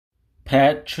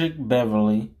Patrick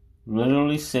Beverly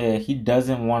literally said he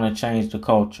doesn't want to change the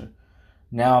culture.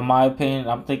 Now, in my opinion,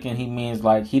 I'm thinking he means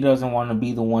like he doesn't want to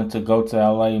be the one to go to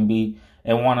LA and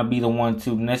want to be the one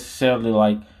to necessarily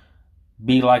like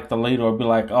be like the leader or be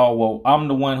like, oh, well, I'm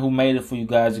the one who made it for you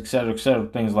guys, etc.,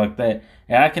 things like that.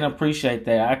 And I can appreciate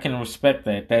that. I can respect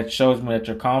that. That shows me that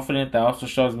you're confident. That also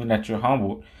shows me that you're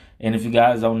humble. And if you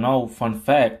guys don't know, fun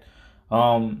fact,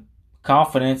 um,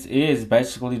 confidence is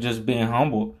basically just being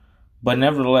humble. But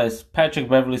nevertheless, Patrick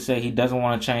Beverly said he doesn't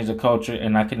want to change the culture,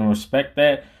 and I can respect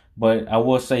that. But I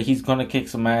will say he's going to kick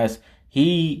some ass.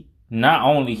 Not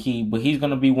only but he's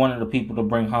going to be one of the people to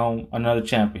bring home another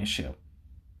championship.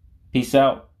 Peace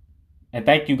out. And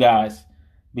thank you guys,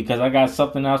 because I got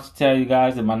something else to tell you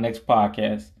guys in my next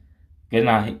podcast. Good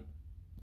night.